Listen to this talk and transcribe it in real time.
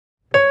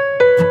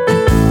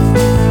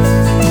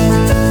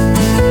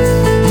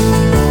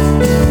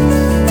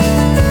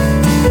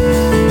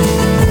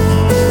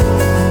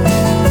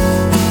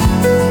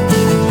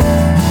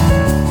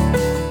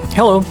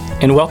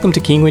and welcome to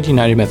Kingwood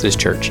United Methodist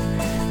Church.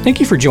 Thank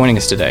you for joining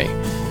us today.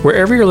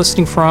 Wherever you're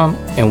listening from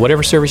and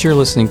whatever service you're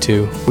listening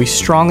to, we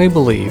strongly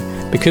believe,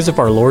 because of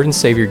our Lord and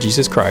Savior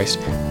Jesus Christ,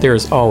 there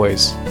is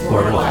always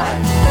more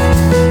life.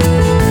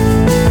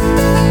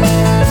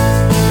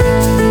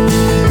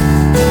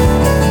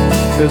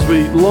 As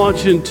we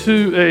launch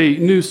into a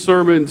new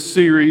sermon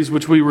series,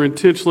 which we were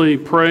intentionally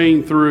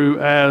praying through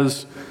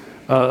as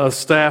a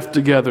staff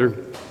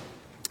together,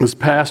 as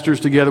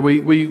pastors together,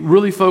 we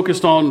really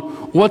focused on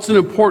what's an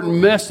important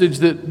message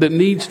that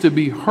needs to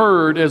be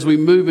heard as we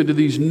move into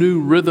these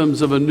new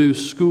rhythms of a new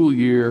school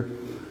year.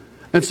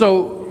 And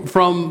so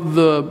from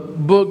the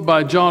book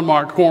by John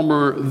Mark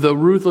Comer, The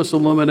Ruthless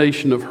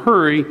Elimination of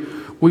Hurry,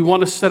 we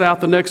want to set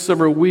out the next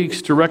several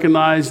weeks to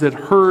recognize that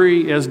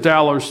hurry, as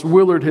Dallas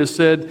Willard has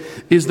said,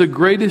 is the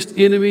greatest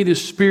enemy to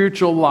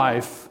spiritual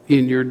life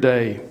in your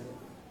day.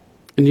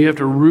 And you have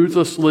to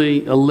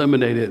ruthlessly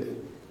eliminate it.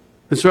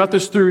 And throughout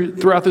this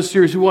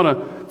series, we want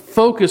to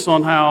focus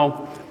on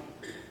how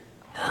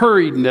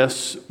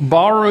hurriedness,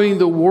 borrowing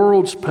the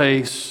world's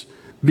pace,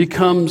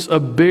 becomes a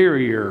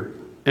barrier,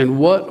 and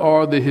what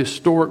are the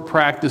historic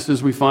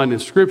practices we find in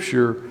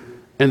Scripture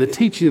and the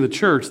teaching of the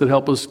church that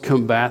help us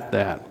combat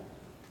that.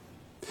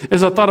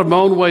 As I thought of my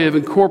own way of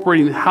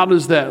incorporating how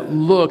does that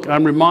look,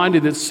 I'm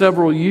reminded that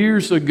several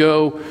years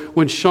ago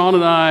when Sean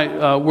and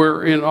I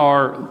were in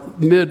our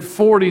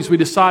mid-40s, we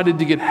decided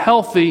to get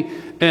healthy,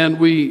 and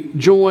we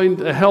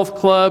joined a health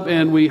club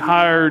and we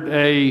hired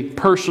a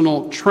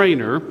personal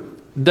trainer,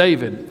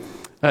 David.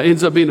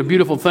 Ends up being a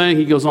beautiful thing.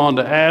 He goes on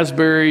to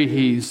Asbury.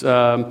 He's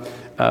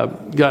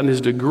gotten his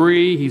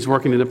degree. He's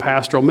working in the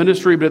pastoral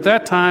ministry. But at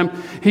that time,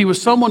 he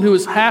was someone who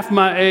was half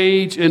my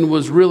age and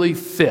was really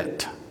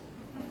fit.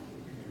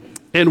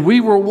 And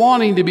we were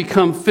wanting to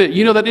become fit.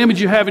 You know that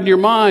image you have in your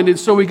mind. And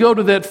so we go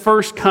to that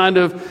first kind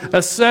of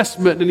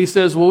assessment. And he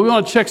says, well, we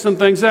want to check some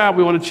things out.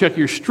 We want to check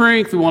your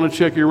strength. We want to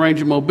check your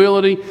range of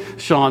mobility.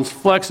 Sean's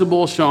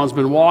flexible. Sean's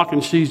been walking.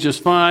 She's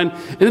just fine.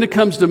 And then it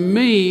comes to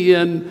me,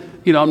 and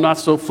I'm not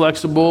so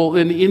flexible.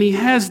 And he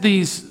has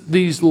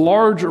these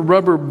large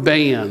rubber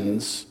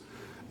bands.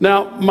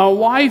 Now, my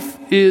wife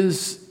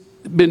is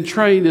been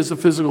trained as a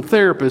physical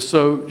therapist,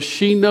 so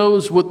she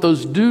knows what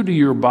those do to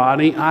your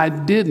body. I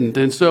didn't.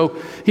 And so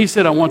he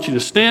said, I want you to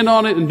stand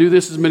on it and do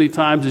this as many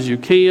times as you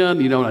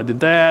can. And I did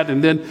that.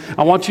 And then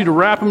I want you to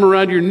wrap them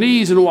around your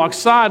knees and walk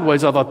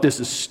sideways. I thought, this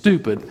is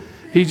stupid.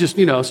 He just,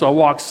 so I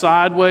walked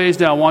sideways.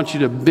 Now I want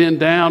you to bend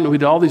down. And we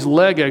did all these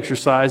leg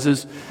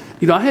exercises.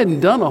 I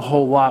hadn't done a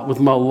whole lot with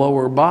my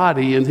lower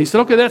body. And he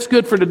said, okay, that's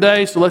good for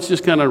today. So let's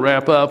just kind of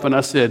wrap up. And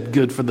I said,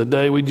 good for the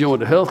day. We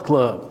joined a health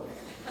club.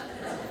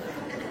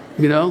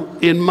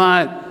 In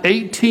my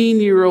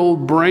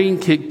 18-year-old brain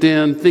kicked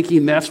in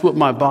thinking that's what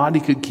my body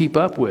could keep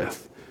up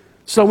with.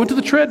 So I went to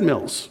the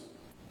treadmills.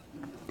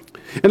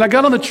 And I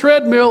got on the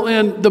treadmill,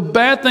 and the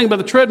bad thing about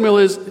the treadmill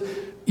is,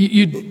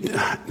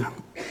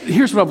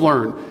 here's what I've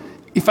learned.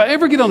 If I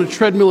ever get on a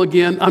treadmill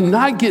again, I'm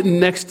not getting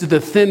next to the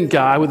thin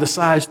guy with a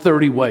size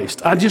 30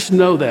 waist. I just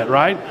know that,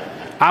 right?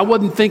 I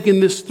wasn't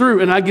thinking this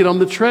through, and I get on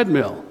the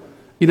treadmill.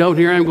 And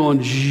here I am going,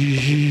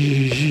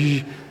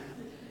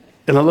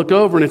 and I look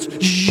over, and it's,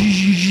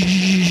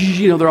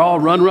 they're all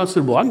run. I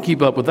said, well, I can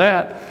keep up with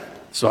that.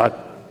 So I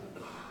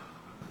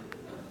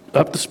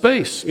up the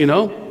space,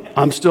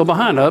 I'm still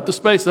behind. Up the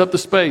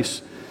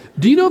space.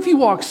 Do you know if you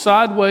walk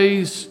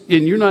sideways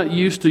and you're not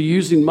used to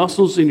using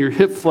muscles in your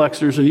hip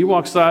flexors, and you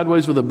walk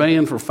sideways with a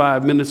band for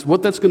 5 minutes,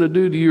 what that's going to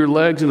do to your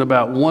legs in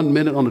about 1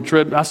 minute on the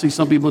treadmill? I see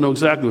some people know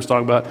exactly what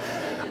I'm talking about.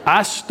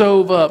 I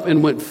stove up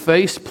and went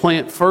face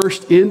plant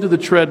first into the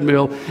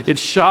treadmill. It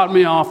shot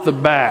me off the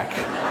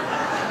back.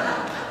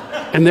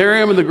 And there I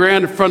am on the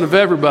ground in front of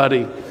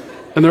everybody.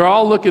 And they're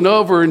all looking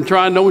over and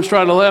no one's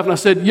trying to laugh. And I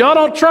said, y'all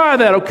don't try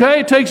that, okay?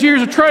 It takes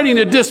years of training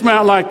to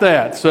dismount like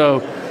that. So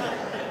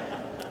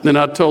then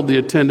I told the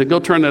attendant, go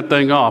turn that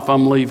thing off.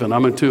 I'm leaving.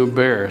 I'm too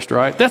embarrassed,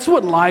 right? That's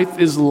what life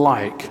is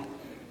like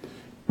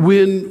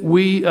when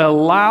we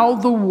allow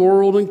the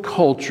world and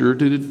culture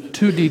to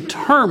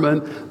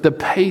determine the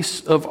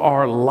pace of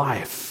our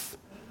life.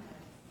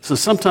 So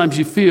sometimes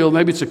you feel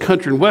maybe it's a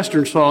country and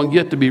western song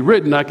yet to be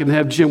written. I can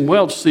have Jim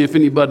Welch see if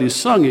anybody's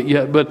sung it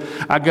yet, but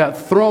I got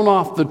thrown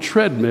off the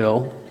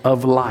treadmill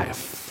of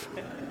life.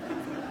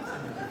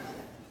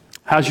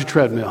 How's your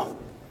treadmill?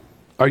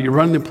 Are you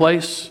running in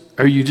place?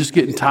 Are you just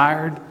getting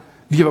tired?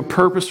 Do you have a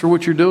purpose for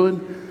what you're doing?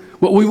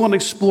 What we want to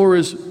explore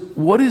is,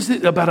 what is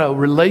it about a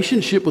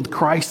relationship with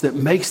Christ that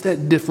makes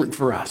that different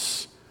for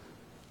us?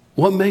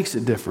 What makes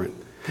it different?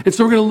 And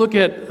so we're going to look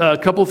at a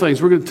couple of things.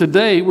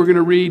 Today we're going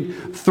to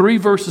read 3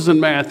 verses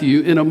in Matthew.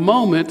 In a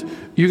moment,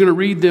 you're going to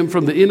read them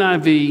from the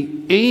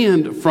NIV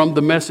and from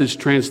the Message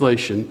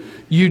translation.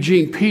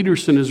 Eugene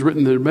Peterson has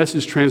written the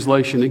Message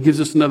translation. It gives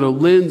us another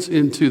lens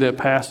into that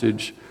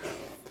passage.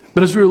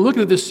 But as we were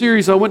looking at this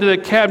series, I went to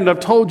that cabinet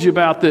I've told you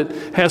about that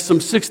has some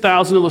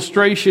 6,000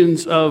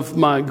 illustrations of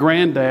my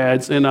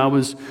granddad's, and I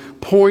was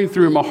pouring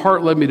through, and my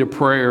heart led me to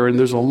prayer, and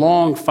there's a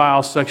long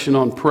file section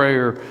on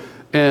prayer.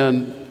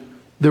 And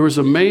There was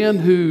a man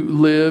who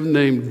lived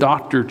named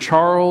Dr.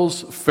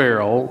 Charles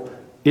Farrell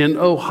in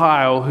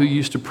Ohio who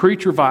used to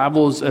preach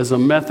revivals as a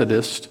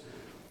Methodist.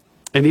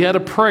 And he had a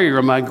prayer,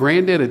 and my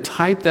granddad had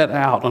typed that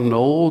out on an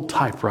old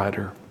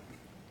typewriter.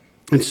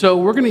 And so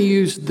we're going to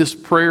use this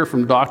prayer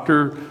from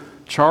Dr.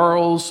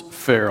 Charles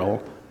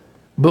Farrell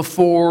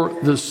before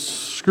the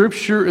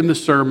scripture and the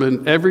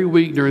sermon every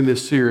week during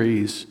this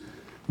series,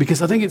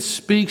 because I think it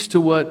speaks to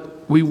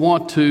what we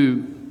want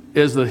to,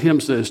 as the hymn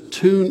says,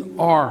 tune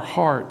our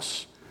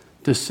hearts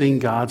to sing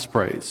God's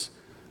praise.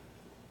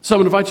 So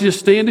I'm going to invite you to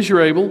stand as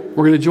you're able.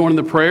 We're going to join in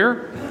the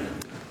prayer.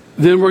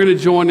 Then we're going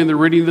to join in the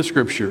reading of the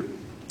scripture.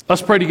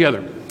 Let's pray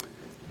together.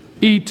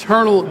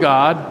 Eternal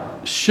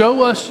God,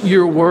 show us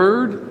your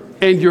word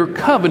and your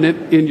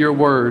covenant in your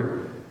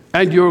word,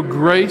 and your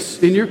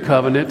grace in your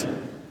covenant,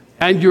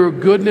 and your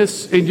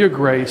goodness in your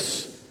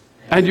grace,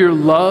 and your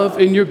love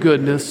in your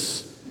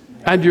goodness,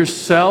 and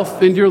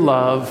yourself in your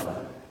love,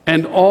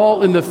 and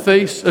all in the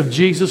face of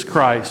Jesus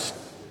Christ,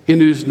 in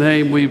whose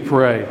name we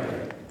pray.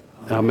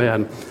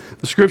 Amen.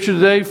 The scripture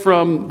today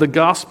from the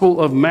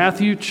Gospel of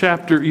Matthew,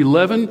 chapter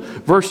 11,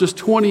 verses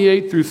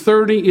 28 through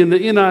 30 in the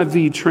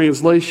NIV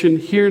translation.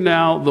 Hear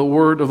now the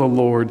word of the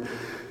Lord.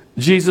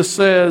 Jesus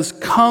says,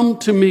 "Come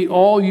to me,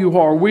 all you who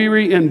are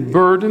weary and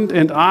burdened,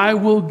 and I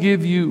will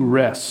give you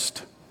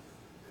rest.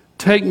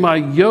 Take my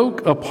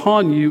yoke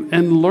upon you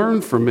and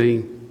learn from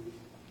me.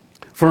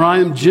 For I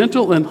am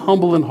gentle and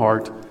humble in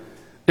heart,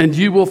 and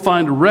you will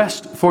find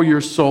rest for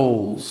your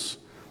souls.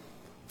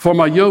 For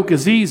my yoke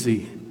is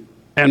easy,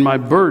 and my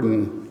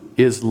burden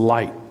is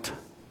light."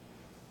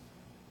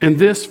 And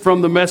this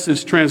from the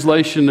Message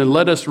translation, and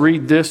let us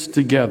read this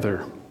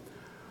together.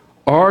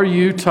 Are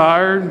you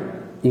tired,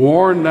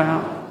 worn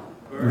out,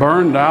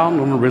 burned out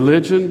on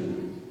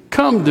religion?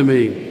 Come to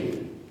me.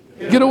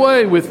 Get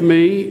away with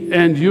me,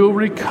 and you'll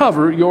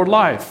recover your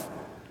life.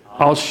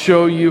 I'll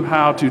show you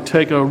how to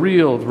take a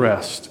real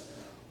rest.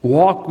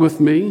 Walk with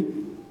me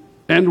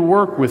and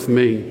work with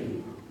me.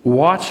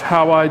 Watch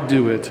how I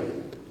do it.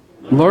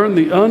 Learn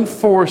the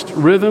unforced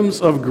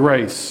rhythms of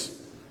grace.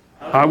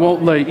 I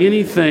won't lay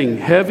anything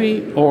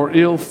heavy or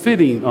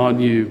ill-fitting on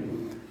you.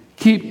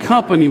 Keep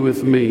company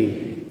with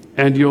me,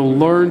 and you'll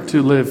learn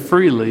to live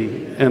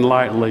freely and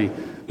lightly.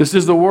 This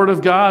is the word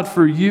of God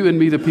for you and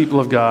me, the people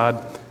of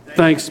God.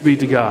 Thanks be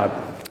to God.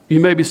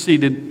 You may be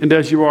seated, and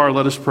as you are,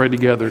 let us pray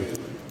together.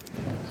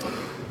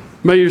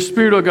 May your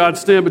Spirit, O God,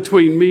 stand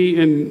between me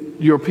and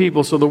your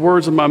people, so the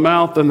words of my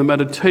mouth and the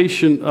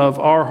meditation of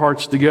our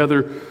hearts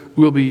together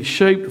will be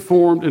shaped,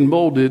 formed, and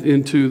molded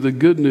into the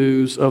good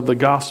news of the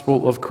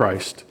gospel of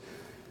Christ,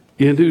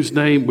 in whose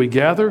name we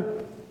gather,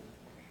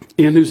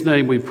 in whose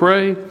name we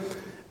pray,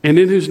 and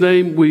in whose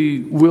name we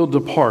will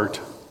depart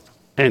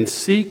and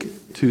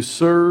seek to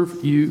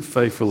serve you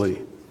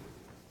faithfully.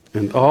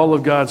 And all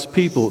of God's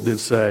people did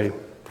say,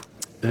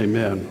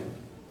 amen.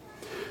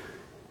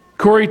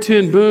 Corrie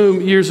ten Boom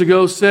years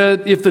ago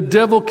said, if the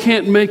devil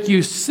can't make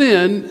you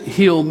sin,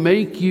 he'll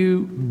make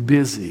you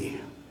busy.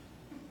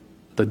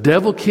 The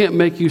devil can't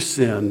make you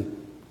sin,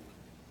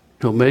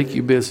 he'll make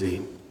you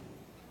busy.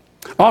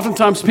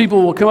 Oftentimes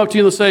people will come up to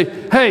you and they'll say,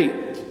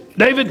 hey,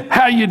 David,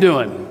 how you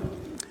doing?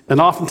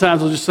 And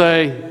oftentimes they'll just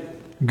say,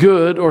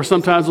 good, or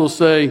sometimes they'll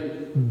say,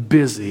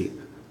 busy.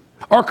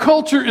 Our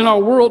culture and our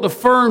world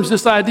affirms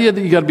this idea that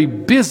you got to be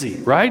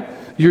busy, right?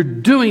 You're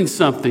doing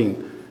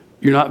something.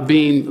 You're not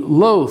being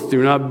loath.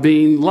 You're not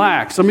being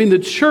lax. I mean, the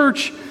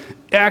church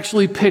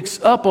actually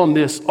picks up on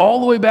this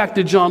all the way back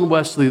to John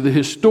Wesley. The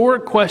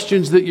historic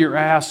questions that you're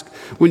asked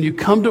when you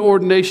come to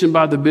ordination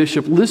by the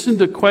bishop. Listen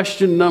to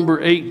question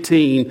number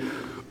 18.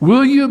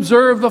 Will you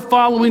observe the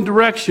following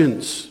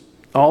directions?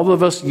 All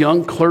of us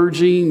young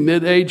clergy,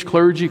 mid-age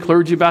clergy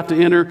about to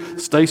enter.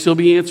 Stacy will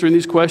be answering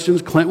these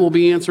questions. Clint will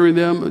be answering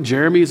them.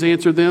 Jeremy has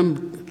answered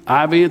them.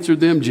 I've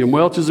answered them. Jim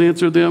Welch has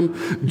answered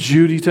them.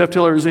 Judy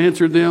Tefteller has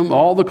answered them.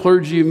 All the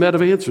clergy you've met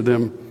have answered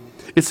them.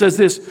 It says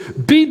this,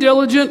 be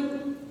diligent,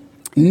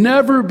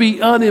 never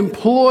be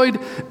unemployed,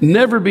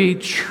 never be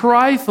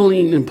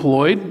trifling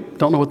employed.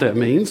 Don't know what that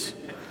means.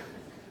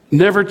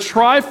 Never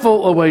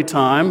trifle away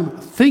time.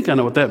 Think I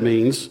know what that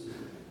means.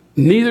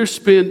 Neither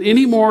spend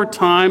any more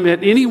time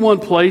at any one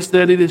place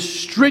than it is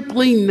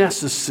strictly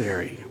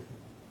necessary.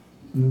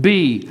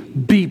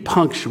 Be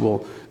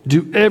punctual.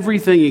 Do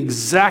everything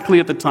exactly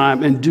at the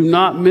time, and do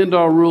not mend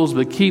our rules,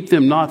 but keep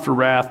them not for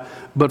wrath,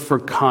 but for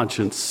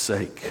conscience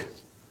sake.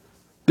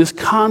 This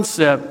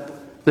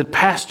concept that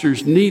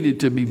pastors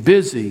needed to be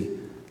busy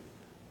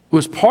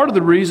was part of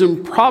the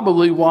reason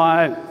probably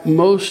why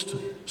most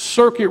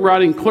circuit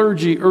riding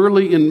clergy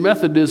early in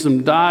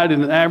Methodism died at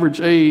an average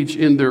age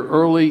in their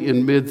early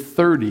and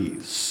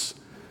mid-30s,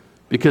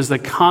 because they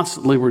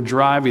constantly were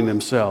driving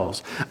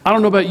themselves. I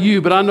don't know about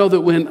you, but I know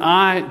that when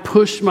I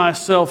push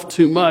myself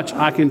too much,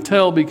 I can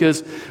tell,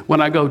 because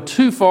when I go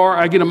too far,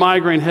 I get a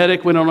migraine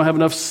headache when I don't have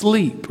enough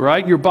sleep,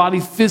 right? Your body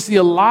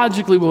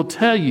physiologically will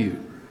tell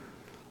you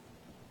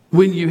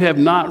when you have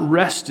not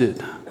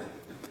rested.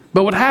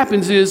 But what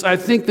happens is, I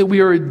think that we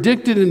are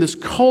addicted in this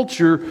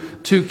culture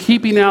to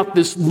keeping out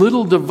this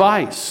little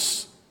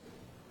device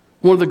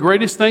One of the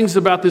greatest things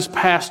about this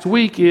past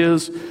week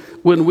is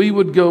when we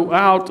would go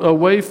out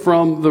away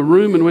from the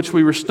room in which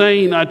we were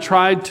staying, I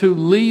tried to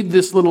leave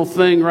this little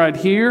thing right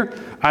here.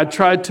 I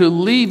tried to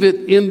leave it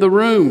in the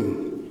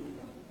room.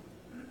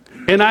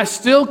 And I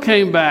still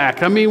came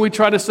back. I mean, we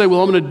tried to say,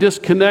 well, I'm going to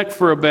disconnect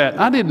for a bit.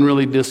 I didn't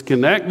really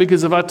disconnect,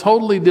 because if I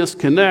totally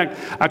disconnect,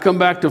 I come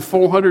back to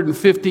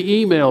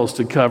 450 emails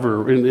to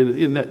cover.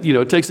 And that,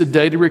 it takes a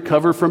day to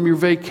recover from your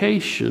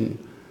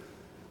vacation.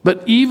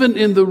 But even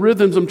in the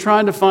rhythms, I'm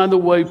trying to find a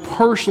way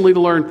personally to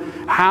learn,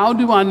 how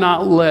do I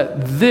not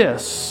let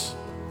this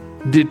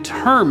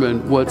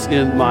determine what's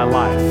in my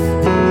life?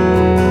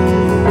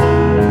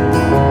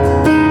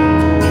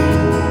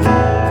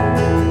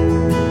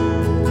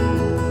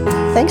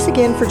 Thanks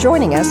again for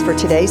joining us for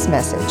today's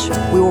message.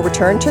 We will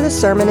return to the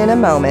sermon in a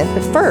moment,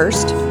 but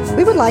first,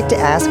 we would like to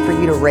ask for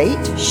you to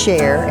rate,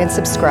 share, and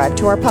subscribe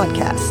to our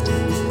podcast.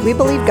 We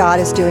believe God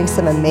is doing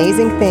some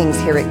amazing things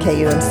here at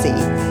KUMC,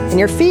 and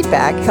your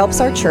feedback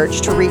helps our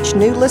church to reach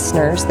new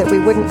listeners that we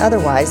wouldn't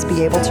otherwise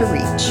be able to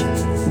reach.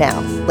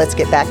 Now, let's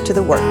get back to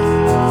the Word.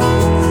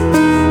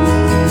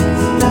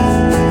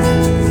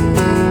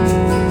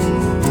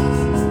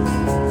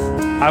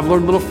 I've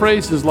learned little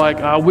phrases like,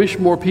 I wish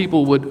more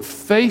people would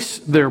face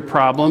their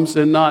problems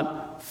and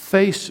not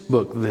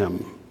Facebook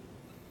them.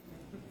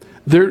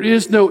 There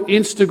is no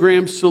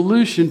Instagram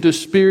solution to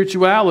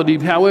spirituality.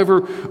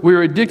 However,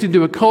 we're addicted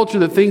to a culture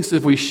that thinks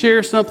if we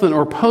share something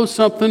or post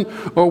something,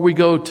 or we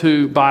go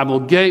to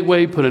Bible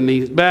Gateway, put a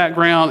neat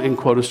background and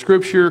quote a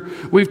scripture,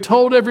 we've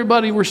told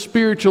everybody we're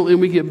spiritual, and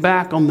we get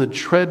back on the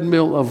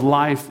treadmill of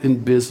life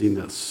and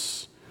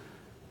busyness.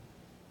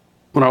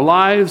 When our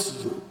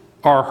lives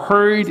are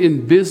hurried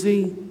and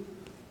busy,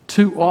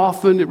 too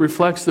often it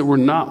reflects that we're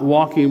not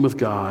walking with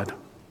God.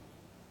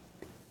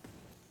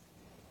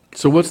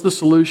 So what's the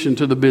solution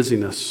to the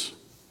busyness?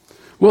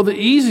 Well, the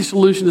easy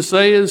solution to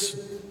say is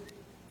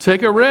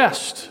take a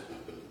rest.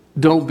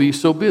 Don't be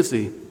so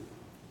busy.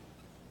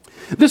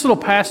 This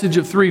little passage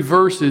of 3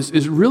 verses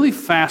is really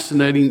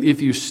fascinating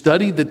if you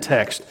study the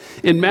text.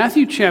 In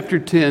Matthew chapter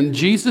 10,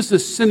 Jesus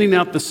is sending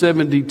out the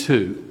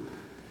 72.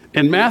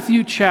 In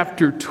Matthew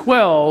chapter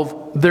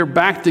 12, they're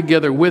back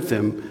together with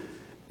him.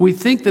 We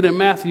think that in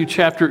Matthew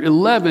chapter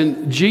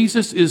 11,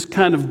 Jesus is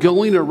kind of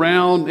going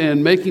around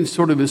and making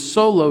sort of his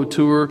solo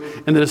tour,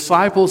 and the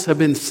disciples have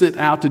been sent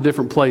out to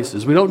different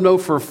places. We don't know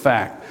for a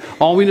fact.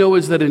 All we know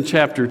is that in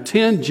chapter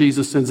 10,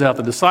 Jesus sends out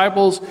the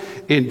disciples.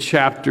 In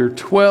chapter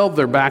 12,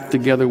 they're back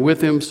together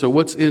with him. So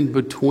what's in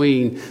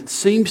between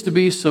seems to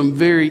be some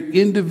very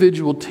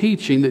individual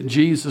teaching that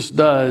Jesus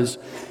does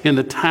in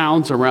the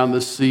towns around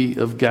the Sea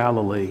of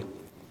Galilee.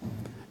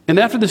 And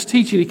after this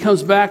teaching, he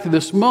comes back to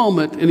this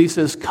moment and he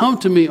says, "Come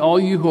to me, all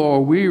you who are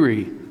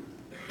weary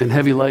and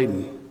heavy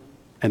laden,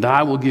 and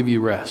I will give you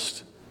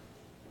rest."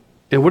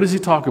 And what does he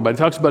talk about? He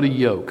talks about a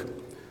yoke.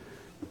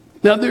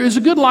 Now, there is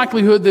a good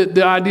likelihood that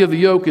the idea of the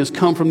yoke has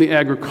come from the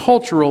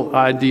agricultural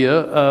idea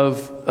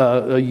of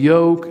a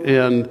yoke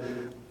and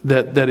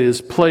that is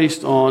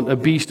placed on a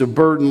beast of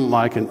burden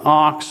like an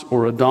ox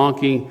or a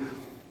donkey.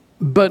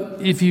 But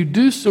if you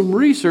do some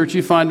research,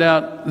 you find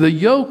out the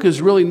yoke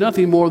is really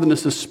nothing more than a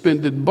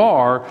suspended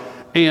bar.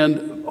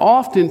 And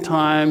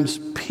oftentimes,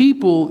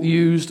 people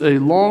used a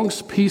long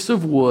piece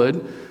of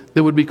wood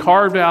that would be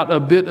carved out a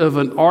bit of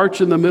an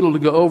arch in the middle to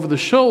go over the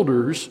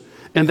shoulders.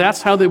 And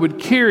that's how they would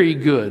carry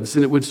goods.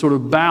 And it would sort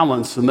of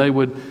balance, and they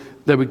would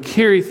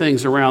carry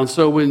things around.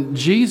 So when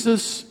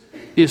Jesus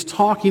is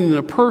talking in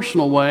a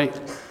personal way,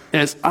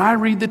 as I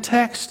read the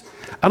text,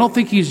 I don't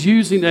think he's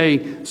using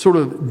a sort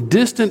of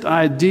distant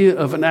idea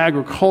of an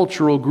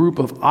agricultural group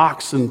of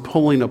oxen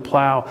pulling a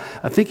plow.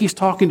 I think he's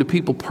talking to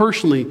people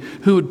personally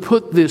who would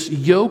put this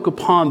yoke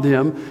upon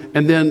them,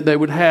 and then they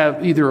would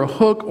have either a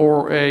hook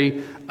or a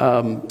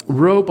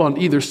rope on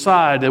either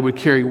side. They would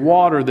carry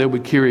water, they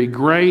would carry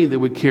grain, they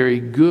would carry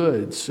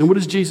goods. And what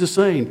is Jesus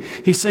saying?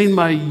 He's saying,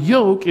 my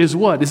yoke is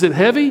what? Is it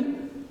heavy?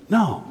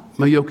 No,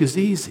 my yoke is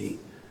easy.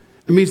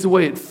 It means the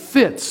way it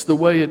fits, the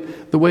way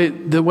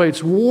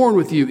it's worn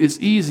with you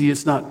is easy.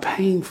 It's not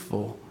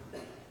painful.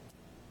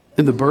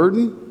 And the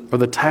burden or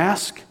the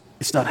task,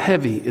 it's not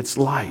heavy. It's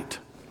light.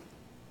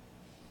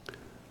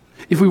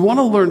 If we want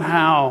to learn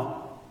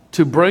how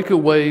to break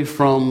away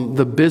from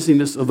the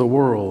busyness of the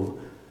world,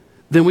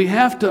 then we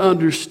have to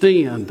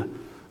understand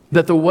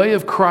that the way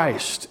of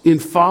Christ in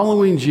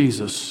following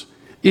Jesus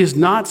is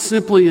not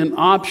simply an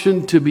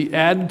option to be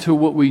added to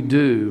what we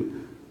do.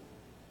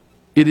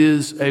 It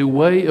is a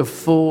way of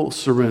full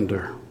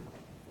surrender.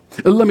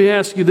 Let me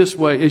ask you this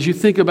way. As you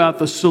think about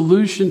the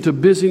solution to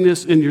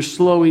busyness and you're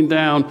slowing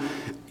down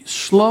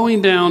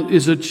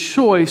is a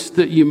choice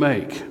that you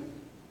make.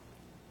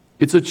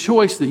 It's a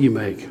choice that you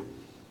make.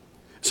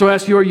 So I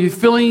ask you, are you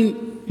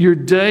filling your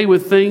day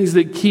with things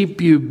that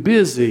keep you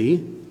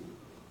busy,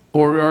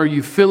 or are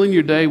you filling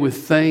your day with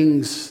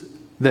things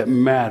that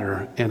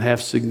matter and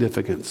have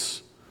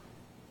significance?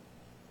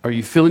 Are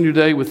you filling your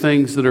day with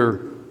things that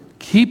are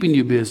keeping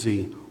you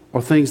busy,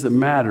 or things that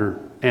matter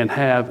and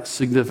have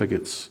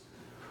significance?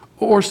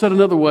 Or said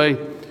another way,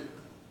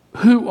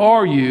 Who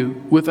are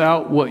you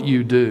without what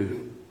you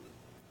do?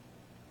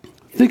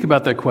 Think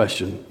about that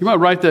question. You might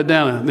write that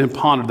down and then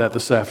ponder that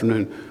this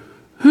afternoon.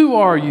 Who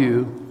are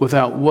you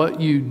without what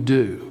you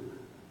do?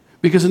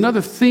 Because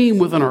another theme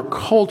within our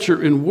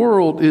culture and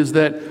world is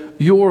that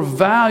your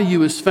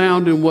value is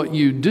found in what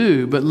you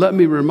do. But let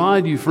me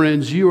remind you,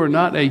 friends, you are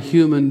not a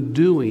human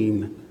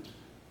doing.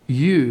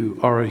 You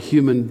are a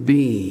human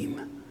being.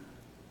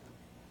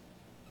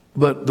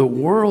 But the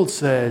world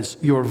says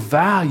your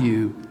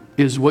value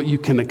is what you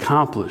can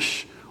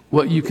accomplish,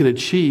 what you can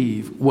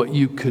achieve, what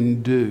you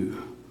can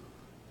do.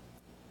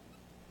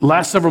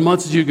 Last several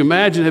months, as you can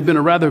imagine, have been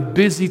a rather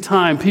busy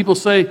time. People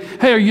say,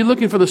 hey, are you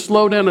looking for the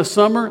slowdown of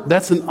summer?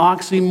 That's an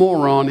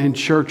oxymoron in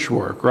church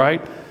work, right?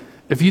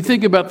 If you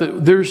think about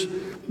there's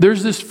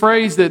this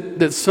phrase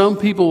that some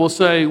people will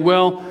say,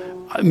 well,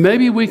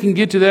 maybe we can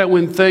get to that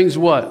when things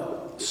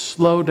what?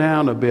 Slow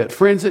down a bit.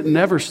 Friends, it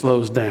never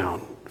slows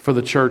down for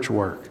the church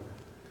work.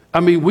 I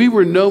mean, we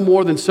were no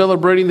more than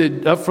celebrating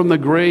that up from the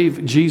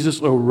grave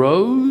Jesus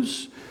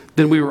arose,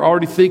 then we were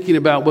already thinking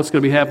about what's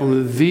going to be happening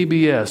with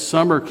VBS,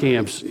 summer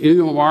camps,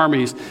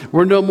 armies.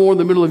 We're no more in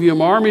the middle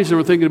of armies and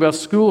we're thinking about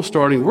school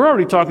starting. We're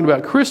already talking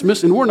about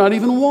Christmas and we're not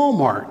even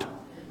Walmart.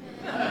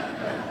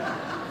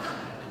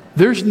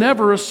 There's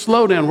never a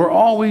slowdown. We're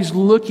always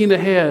looking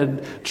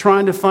ahead,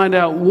 trying to find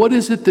out what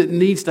is it that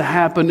needs to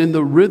happen in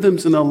the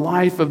rhythms in the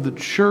life of the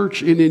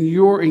church and in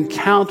your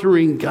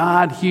encountering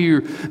God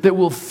here that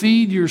will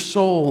feed your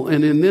soul.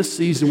 And in this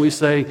season, we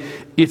say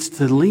it's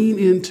to lean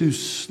into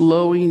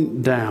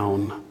slowing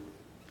down.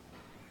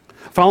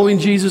 Following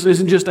Jesus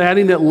isn't just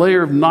adding that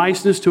layer of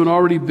niceness to an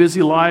already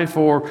busy life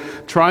or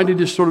trying to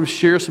just sort of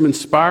share some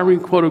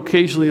inspiring quote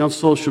occasionally on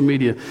social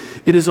media.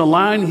 It is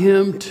allowing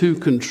Him to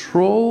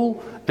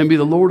control and be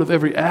the Lord of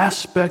every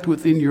aspect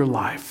within your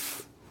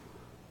life.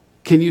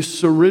 Can you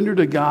surrender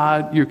to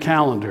God your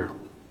calendar?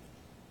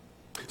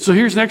 So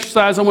here's an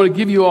exercise I want to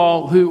give you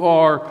all who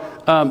are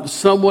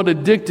somewhat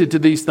addicted to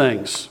these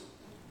things.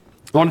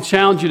 I want to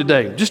challenge you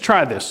today. Just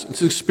try this.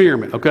 It's an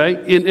experiment,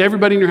 okay? In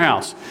everybody in your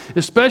house,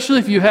 especially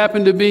if you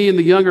happen to be in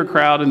the younger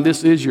crowd and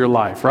this is your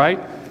life, right?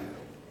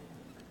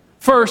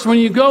 First, when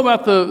you go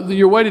about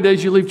your way today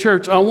as you leave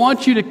church, I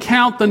want you to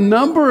count the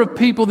number of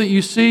people that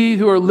you see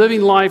who are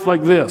living life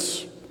like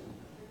this.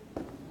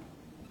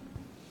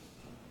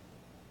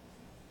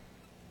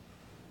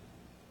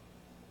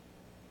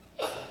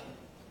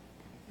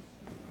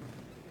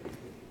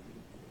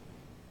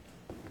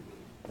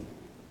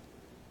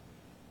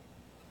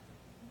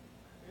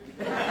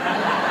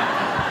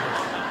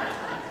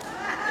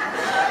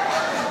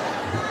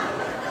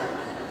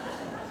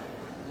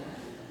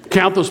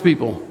 Count those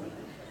people.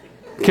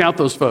 Count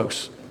those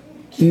folks.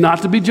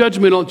 Not to be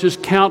judgmental,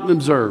 just count and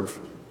observe.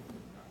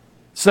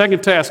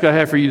 Second task I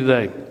have for you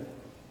today.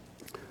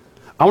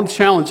 I want to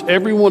challenge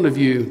every one of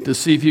you to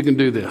see if you can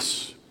do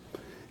this.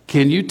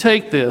 Can you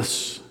take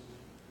this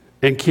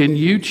and can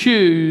you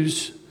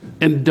choose,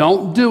 and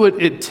don't do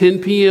it at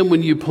 10 p.m.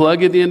 when you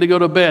plug it in to go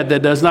to bed.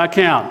 That does not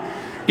count.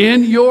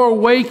 In your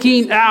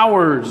waking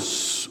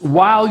hours,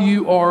 while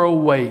you are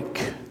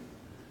awake,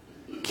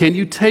 can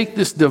you take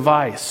this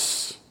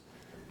device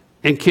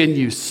and can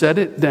you set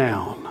it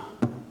down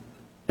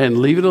and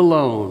leave it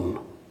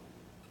alone?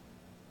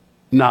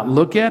 Not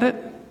look at it,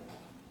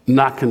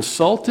 not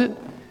consult it,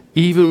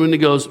 even when it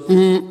goes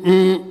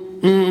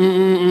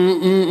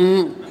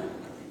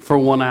for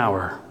 1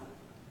 hour.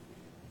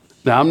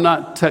 Now, I'm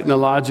not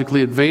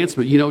technologically advanced,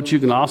 but you know what you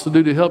can also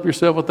do to help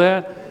yourself with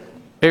that?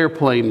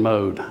 Airplane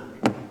mode.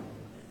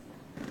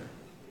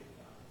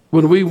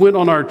 When we went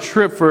on our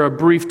trip for a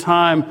brief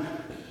time,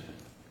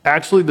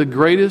 actually the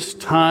greatest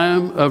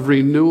time of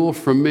renewal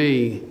for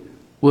me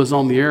was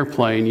on the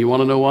airplane. You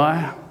want to know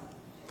why?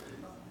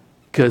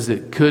 Because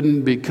it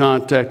couldn't be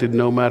contacted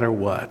no matter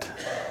what.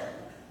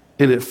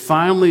 And it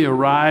finally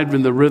arrived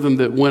in the rhythm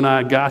that when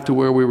I got to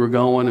where we were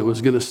going, it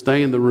was going to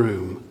stay in the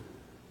room.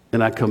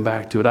 And I come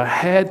back to it. I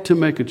had to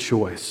make a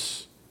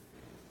choice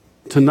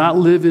to not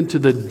live into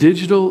the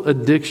digital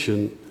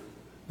addiction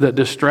that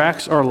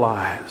distracts our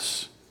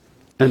lives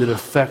and it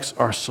affects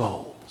our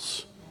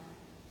souls.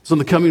 So in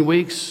the coming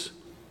weeks,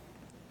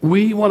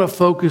 we want to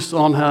focus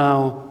on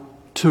how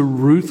to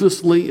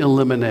ruthlessly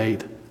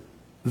eliminate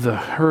the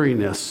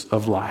hurriness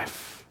of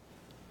life.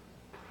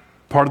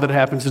 Part of that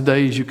happens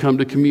today as you come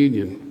to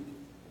communion.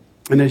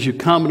 And as you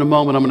come in a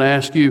moment, I'm going to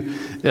ask you,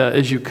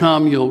 as you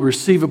come, you'll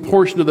receive a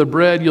portion of the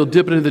bread, you'll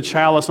dip it into the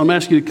chalice. I'm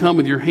asking you to come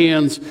with your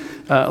hands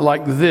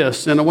like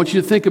this. And I want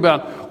you to think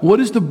about what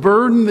is the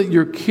burden that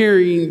you're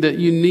carrying that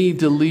you need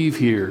to leave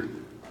here.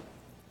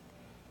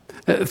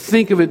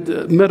 Think of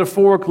it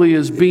metaphorically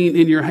as being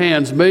in your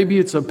hands. Maybe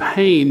it's a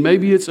pain.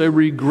 Maybe it's a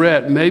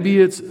regret. Maybe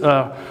it's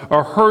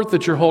a hurt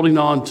that you're holding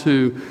on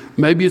to.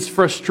 Maybe it's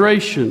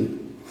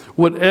frustration.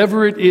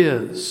 Whatever it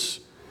is,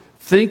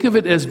 think of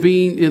it as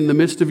being in the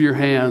midst of your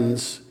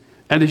hands.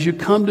 And as you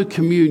come to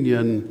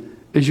communion,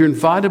 as you're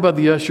invited by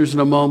the ushers in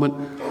a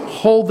moment,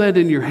 hold that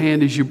in your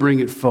hand as you bring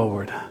it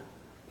forward.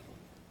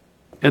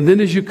 And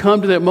then as you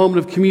come to that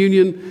moment of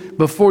communion,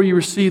 before you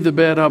receive the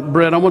bread, I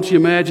want you to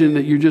imagine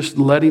that you're just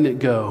letting it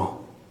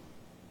go.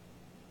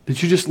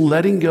 That you're just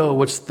letting go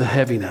what's the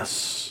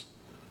heaviness.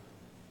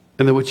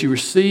 And that what you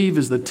receive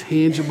is the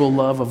tangible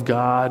love of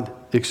God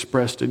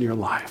expressed in your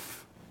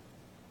life.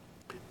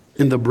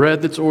 In the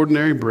bread that's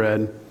ordinary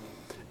bread,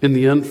 in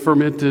the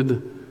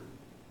unfermented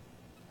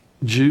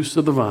juice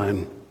of the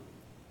vine,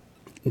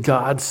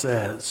 God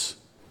says,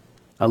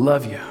 I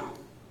love you.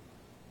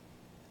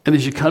 And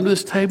as you come to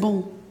this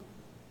table,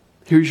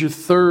 here's your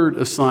third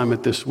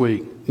assignment this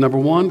week. Number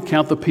 1,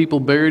 count the people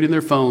buried in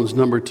their phones.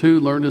 Number 2,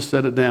 learn to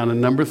set it down.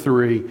 And number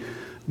 3,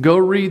 go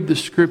read the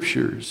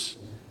scriptures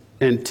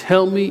and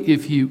tell me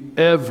if you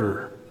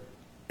ever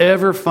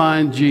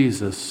find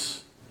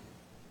Jesus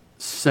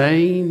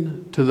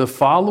saying to the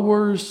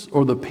followers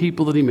or the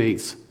people that he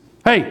meets,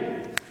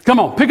 hey, come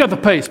on, pick up the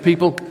pace,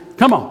 people.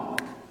 Come on.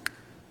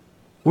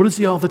 What is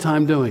he all the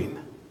time doing?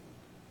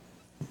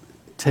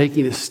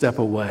 Taking a step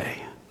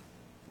away,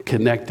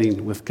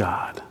 connecting with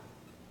God.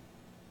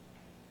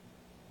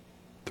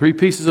 3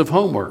 pieces of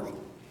homework,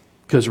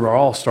 because we're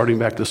all starting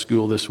back to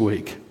school this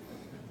week.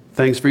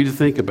 Things for you to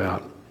think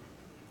about.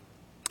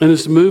 And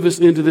as to move us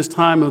into this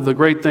time of the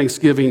great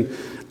Thanksgiving,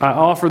 I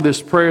offer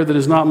this prayer that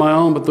is not my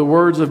own, but the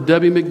words of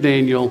Debbie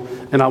McDaniel,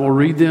 and I will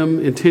read them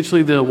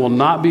intentionally. They will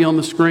not be on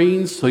the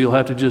screens, so you'll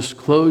have to just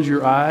close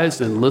your eyes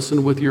and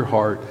listen with your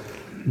heart.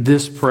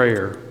 This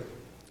prayer,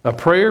 a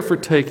prayer for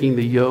taking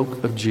the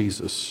yoke of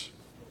Jesus.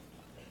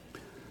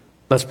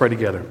 Let's pray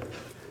together.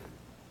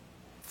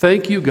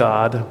 Thank you,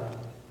 God,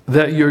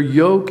 that your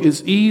yoke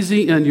is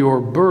easy and your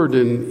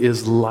burden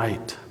is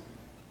light.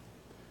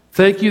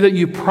 Thank you that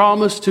you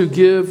promise to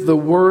give the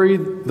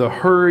worried, the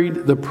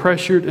hurried, the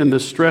pressured, and the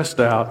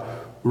stressed out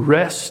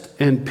rest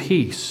and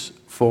peace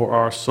for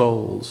our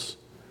souls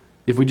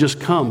if we just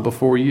come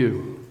before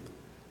you.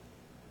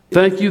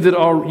 Thank you that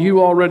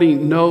you already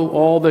know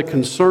all that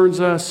concerns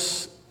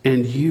us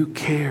and you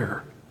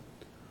care.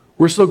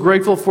 We're so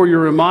grateful for your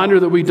reminder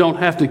that we don't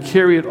have to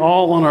carry it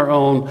all on our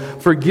own.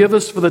 Forgive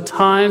us for the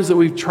times that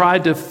we've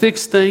tried to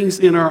fix things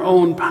in our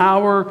own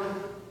power,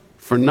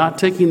 for not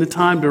taking the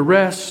time to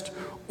rest,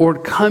 or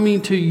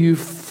coming to you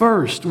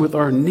first with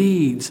our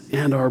needs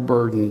and our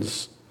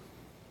burdens.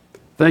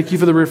 Thank you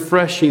for the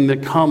refreshing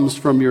that comes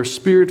from your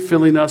Spirit,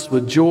 filling us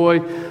with joy,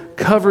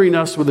 covering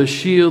us with a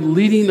shield,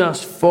 leading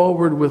us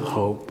forward with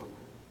hope.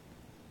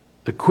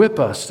 Equip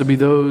us to be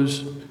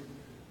those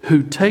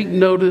who take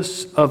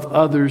notice of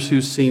others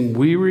who seem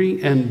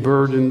weary and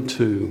burdened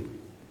too.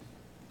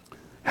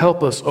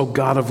 Help us, O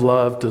God of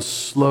love, to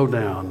slow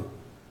down,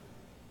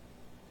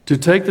 to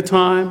take the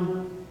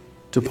time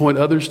to point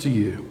others to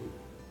you.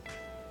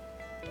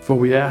 For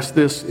we ask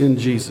this in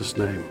Jesus'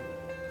 name.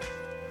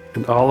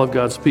 And all of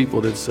God's people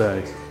did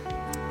say,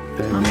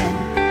 Amen.